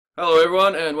Hello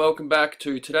everyone and welcome back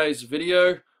to today's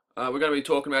video. We're going to be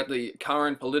talking about the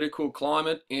current political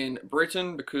climate in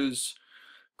Britain because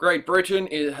Great Britain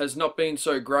has not been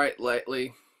so great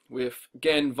lately, with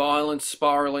again violence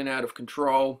spiralling out of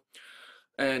control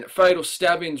and fatal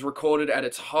stabbings recorded at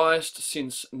its highest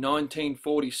since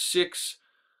 1946.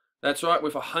 That's right,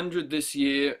 with 100 this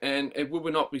year, and it will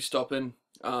not be stopping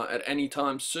at any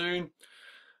time soon.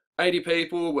 80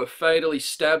 people were fatally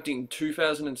stabbed in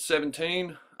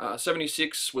 2017,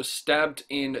 76 were stabbed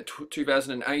in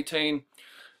 2018,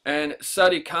 and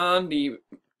Sadiq Khan, the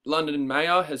London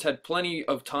mayor, has had plenty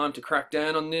of time to crack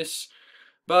down on this,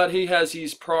 but he has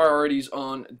his priorities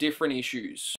on different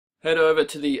issues. Head over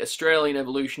to the Australian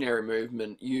Evolutionary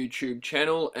Movement YouTube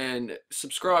channel and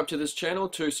subscribe to this channel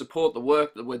to support the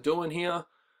work that we're doing here.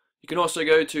 You can also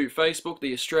go to Facebook,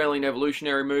 the Australian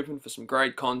Evolutionary Movement, for some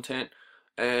great content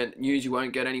and news you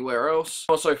won't get anywhere else.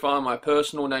 Also find my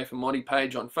personal Mottee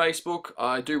page on Facebook.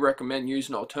 I do recommend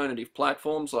using alternative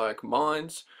platforms like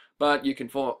mine's, but you can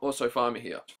also find me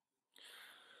here.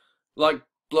 Like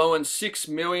blowing $6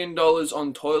 million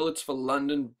on toilets for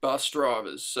London bus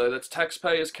drivers. So that's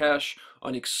taxpayers' cash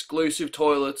on exclusive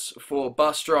toilets for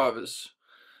bus drivers.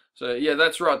 So yeah,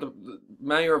 that's right. The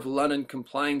Mayor of London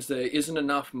complains there isn't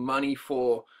enough money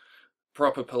for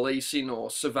proper policing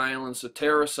or surveillance of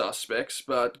terror suspects,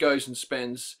 but goes and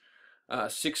spends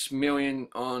 $6 million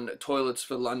on toilets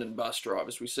for London bus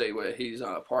drivers. We see where his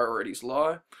priorities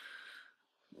lie.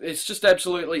 It's just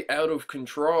absolutely out of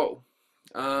control.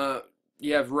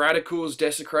 You have radicals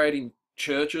desecrating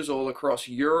churches all across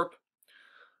Europe.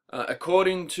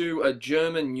 According to a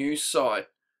German news site,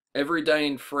 every day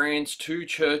in France, 2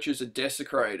 churches are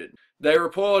desecrated. They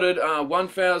reported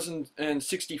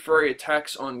 1,063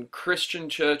 attacks on Christian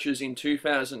churches in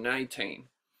 2018.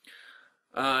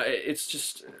 It's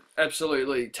just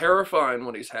absolutely terrifying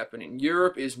what is happening.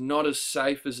 Europe is not as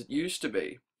safe as it used to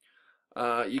be.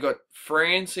 You got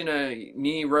France in a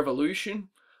near revolution,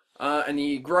 and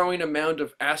the growing amount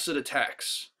of acid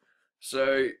attacks.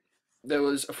 So there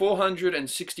was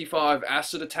 465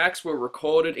 acid attacks were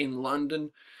recorded in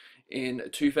London in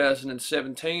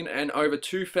 2017, and over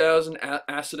 2,000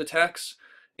 acid attacks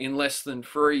in less than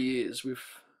 3 years, with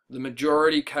the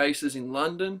majority cases in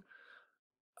London.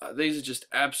 These are just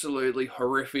absolutely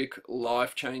horrific,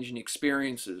 life-changing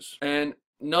experiences. And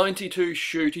 92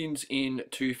 shootings in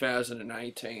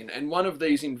 2018, and one of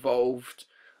these involved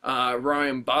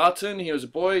Ryan Barton. He was a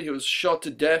boy. He was shot to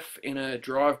death in a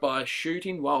drive-by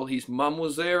shooting while his mum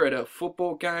was there at a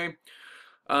football game.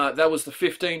 That was the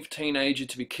 15th teenager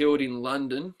to be killed in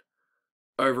London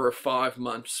over a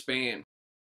 5-month span.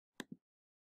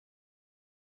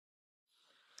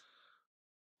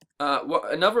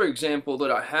 Another example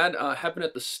that I had happened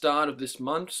at the start of this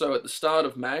month, so at the start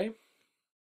of May.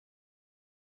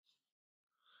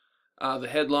 The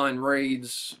headline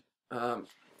reads,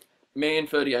 Man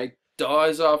 38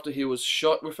 dies after he was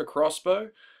shot with a crossbow,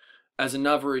 as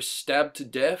another is stabbed to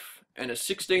death, and a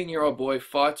 16-year-old boy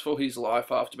fights for his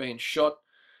life after being shot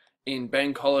in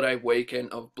bank holiday weekend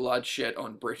of bloodshed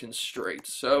on Britain's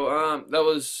streets. So that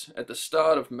was at the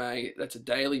start of May. That's a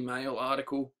Daily Mail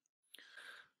article.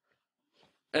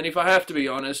 And if I have to be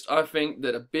honest, I think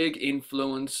that a big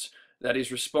influence that is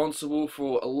responsible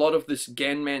for a lot of this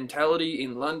gang mentality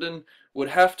in London would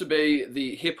have to be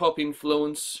the hip-hop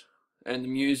influence and the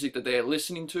music that they're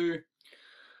listening to.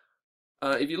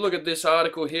 If you look at this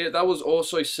article here, that was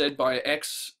also said by an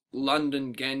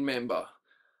ex-London gang member.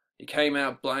 He came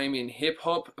out blaming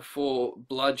hip-hop for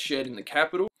bloodshed in the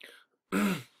capital.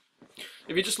 If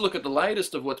you just look at the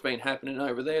latest of what's been happening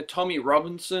over there, Tommy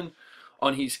Robinson,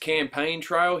 on his campaign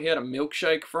trail, he had a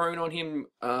milkshake thrown on him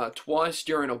twice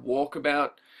during a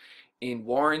walkabout in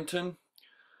Warrington.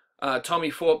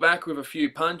 Tommy fought back with a few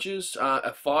punches.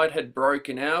 A fight had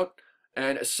broken out,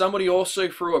 and somebody also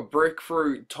threw a brick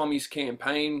through Tommy's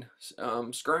campaign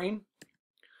screen.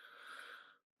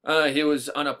 He was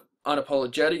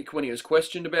unapologetic when he was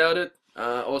questioned about it,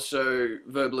 also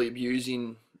verbally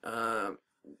abusing the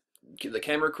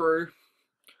camera crew.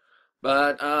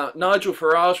 But Nigel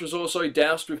Farage was also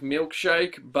doused with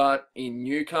milkshake, but in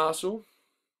Newcastle.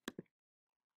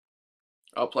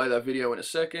 I'll play that video in a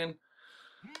second.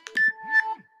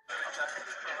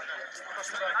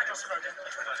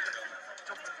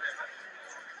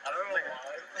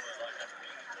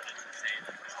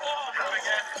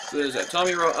 So there's that.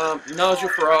 Nigel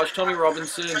Farage, Tommy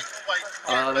Robinson.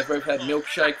 They've both had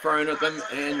milkshake thrown at them,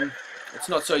 and it's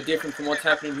not so different from what's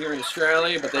happening here in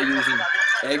Australia, but they're using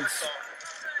eggs.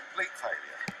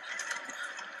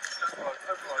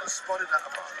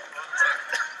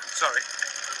 Sorry.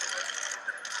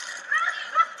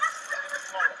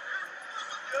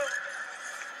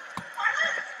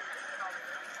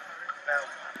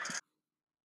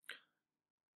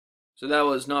 So that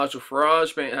was Nigel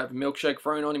Farage being have a milkshake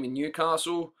thrown on him in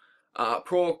Newcastle.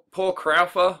 Paul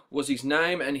Crowther was his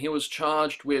name, and he was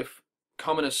charged with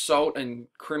common assault and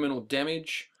criminal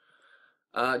damage.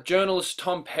 Journalist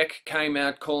Tom Peck came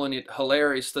out calling it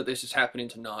hilarious that this is happening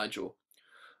to Nigel.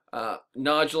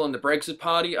 Nigel and the Brexit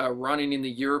Party are running in the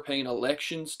European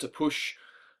elections to push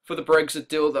for the Brexit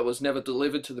deal that was never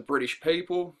delivered to the British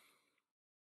people.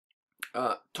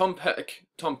 Tom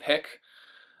Peck,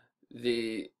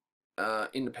 the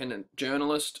independent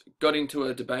journalist, got into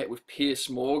a debate with Piers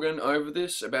Morgan over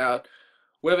this, about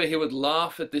whether he would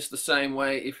laugh at this the same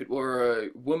way if it were a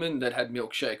woman that had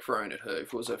milkshake thrown at her,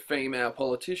 if it was a female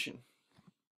politician.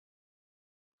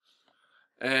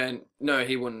 And no,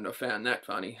 he wouldn't have found that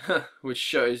funny, which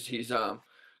shows his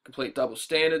complete double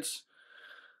standards.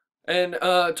 And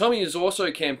Tommy is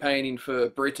also campaigning for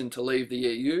Britain to leave the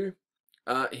EU.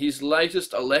 His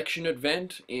latest election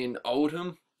event in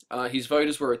Oldham, his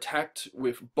voters were attacked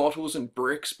with bottles and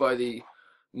bricks by the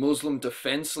Muslim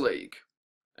Defence League.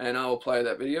 And I will play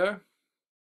that video.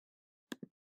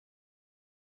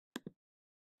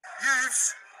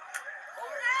 Youths,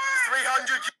 300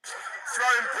 youths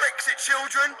throwing bricks at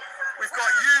children. We've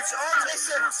got youths. Oh,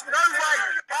 listen, no way.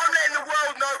 I'm letting the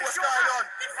world know what's going on.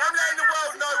 I'm letting the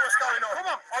world know what's going on. Come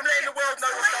on. I'm letting the world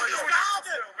know what's going on.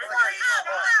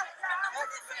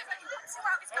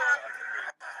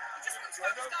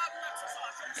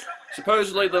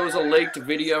 Supposedly there was a leaked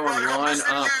video online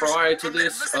prior to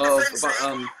this of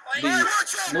the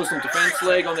Muslim Defence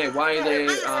League on their way there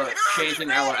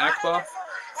chanting Allah Akbar.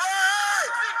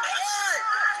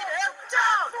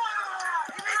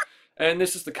 And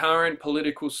this is the current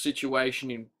political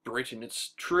situation in Britain.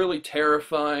 It's truly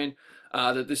terrifying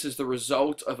that this is the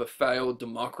result of a failed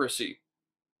democracy,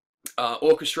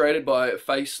 orchestrated by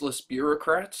faceless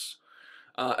bureaucrats.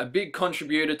 A big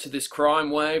contributor to this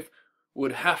crime wave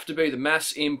would have to be the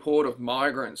mass import of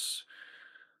migrants.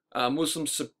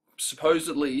 Muslims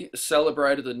supposedly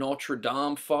celebrated the Notre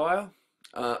Dame fire,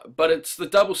 but it's the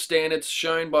double standards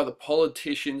shown by the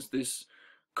politicians, this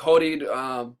codded,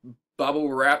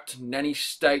 bubble-wrapped nanny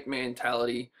state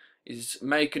mentality is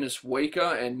making us weaker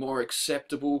and more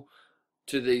acceptable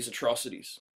to these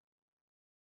atrocities.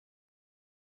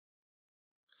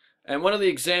 And one of the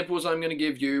examples I'm going to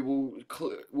give you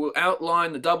will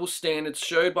outline the double standards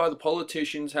showed by the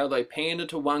politicians, how they pander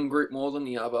to one group more than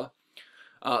the other.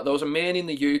 There was a man in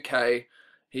the UK,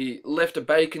 he left a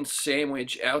bacon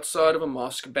sandwich outside of a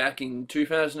mosque back in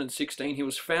 2016. He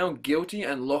was found guilty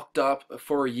and locked up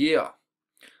for a year.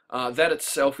 That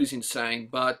itself is insane,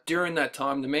 but during that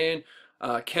time, the man,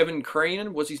 Kevin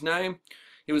Creenan was his name,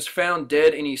 he was found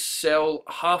dead in his cell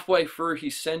halfway through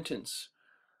his sentence.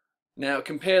 Now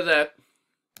compare that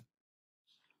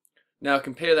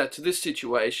to this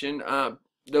situation.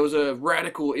 There was a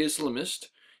radical Islamist.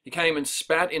 He came and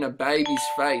spat in a baby's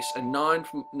face, a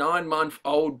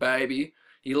 9-month-old baby.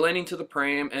 He leaned into the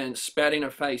pram and spat in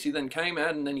her face. He then came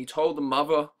out and then he told the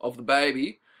mother of the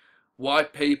baby,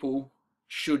 white people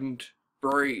shouldn't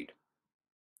breed.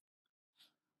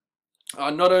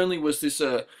 Not only was this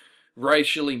a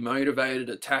racially motivated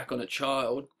attack on a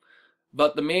child,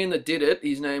 but the man that did it,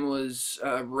 his name was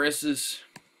Reza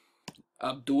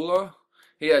Abdullah.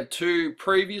 He had 2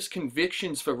 previous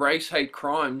convictions for race hate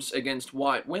crimes against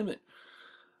white women.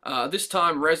 This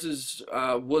time Reza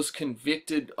was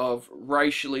convicted of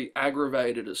racially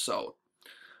aggravated assault,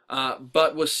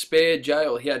 but was spared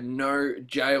jail. He had no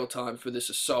jail time for this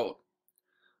assault.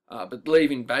 But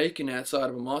leaving bacon outside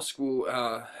of a mosque will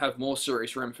have more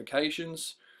serious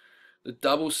ramifications. The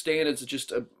double standards are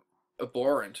just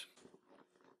abhorrent.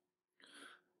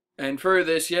 And through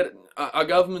this, yet our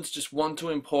governments just want to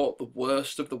import the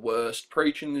worst of the worst,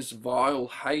 preaching this vile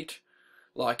hate,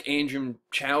 like Andrew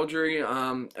Chowdhury,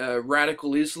 a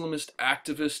radical Islamist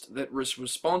activist that was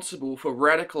responsible for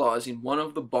radicalizing one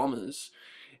of the bombers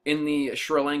in the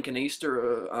Sri Lankan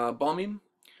Easter bombing.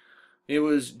 He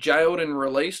was jailed and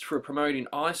released for promoting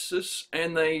ISIS,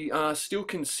 and they still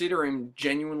consider him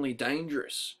genuinely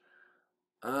dangerous.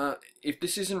 If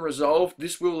this isn't resolved,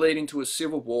 this will lead into a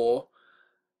civil war,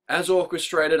 as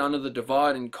orchestrated under the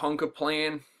divide and conquer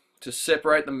plan to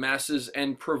separate the masses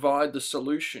and provide the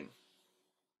solution.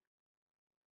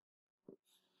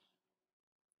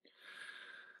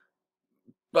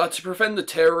 But to prevent the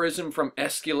terrorism from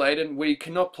escalating, we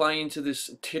cannot play into this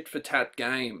tit-for-tat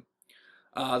game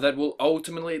that will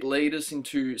ultimately lead us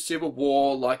into civil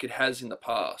war like it has in the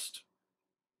past.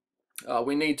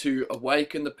 We need to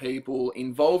awaken the people,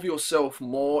 involve yourself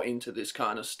more into this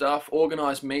kind of stuff,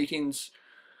 organise meetings,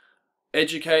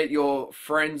 Educate your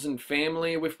friends and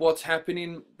family with what's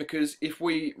happening, because if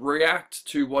we react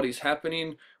to what is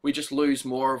happening, we just lose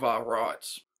more of our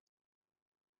rights.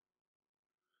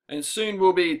 And soon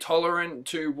we'll be tolerant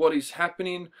to what is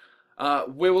happening.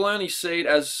 We will only see it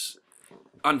as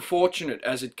unfortunate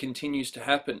as it continues to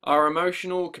happen. Our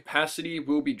emotional capacity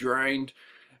will be drained,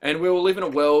 and we will live in a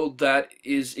world that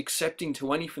is accepting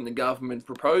to anything the government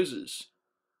proposes.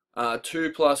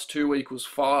 2 plus 2 equals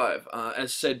 5.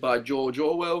 As said by George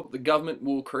Orwell, the government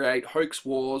will create hoax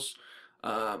wars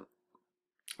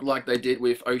like they did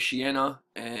with Oceania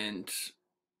and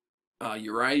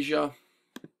Eurasia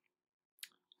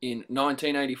in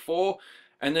 1984,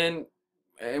 and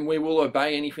we will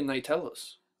obey anything they tell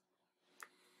us.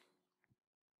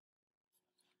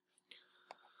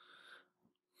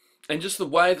 And just the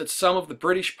way that some of the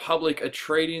British public are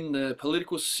treating the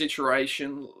political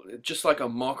situation just like a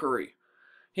mockery.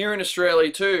 Here in Australia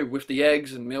too, with the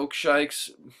eggs and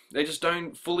milkshakes, they just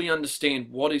don't fully understand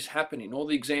what is happening. All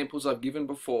the examples I've given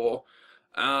before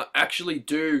actually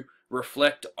do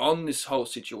reflect on this whole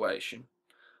situation.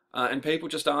 And people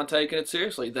just aren't taking it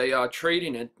seriously. They are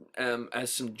treating it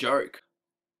as some joke.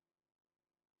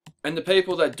 And the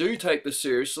people that do take this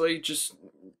seriously just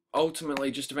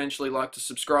ultimately just eventually like to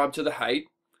subscribe to the hate.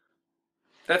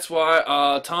 That's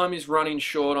why time is running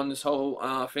short on this whole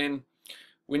thing.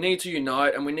 We need to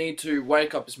unite, and we need to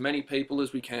wake up as many people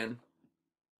as we can.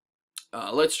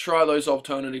 Let's try those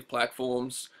alternative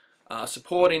platforms.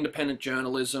 Support independent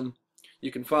journalism.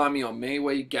 You can find me on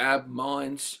MeWe, Gab,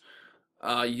 Minds,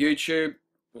 YouTube.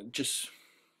 Just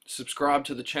subscribe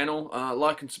to the channel.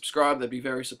 Like and subscribe, they'd be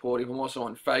very supportive. I'm also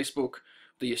on Facebook,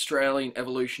 the Australian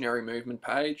Evolutionary Movement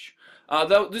page.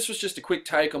 This was just a quick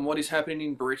take on what is happening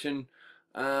in Britain.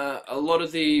 A lot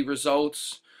of the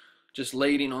results just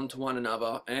leading on to one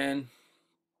another, and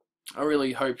I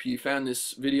really hope you found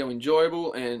this video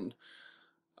enjoyable, and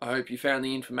I hope you found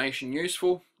the information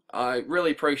useful. I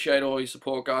really appreciate all your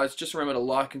support, guys. Just remember to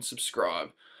like and subscribe,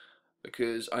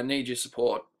 because I need your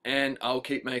support, and I'll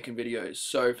keep making videos.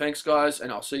 So thanks, guys, and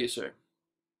I'll see you soon.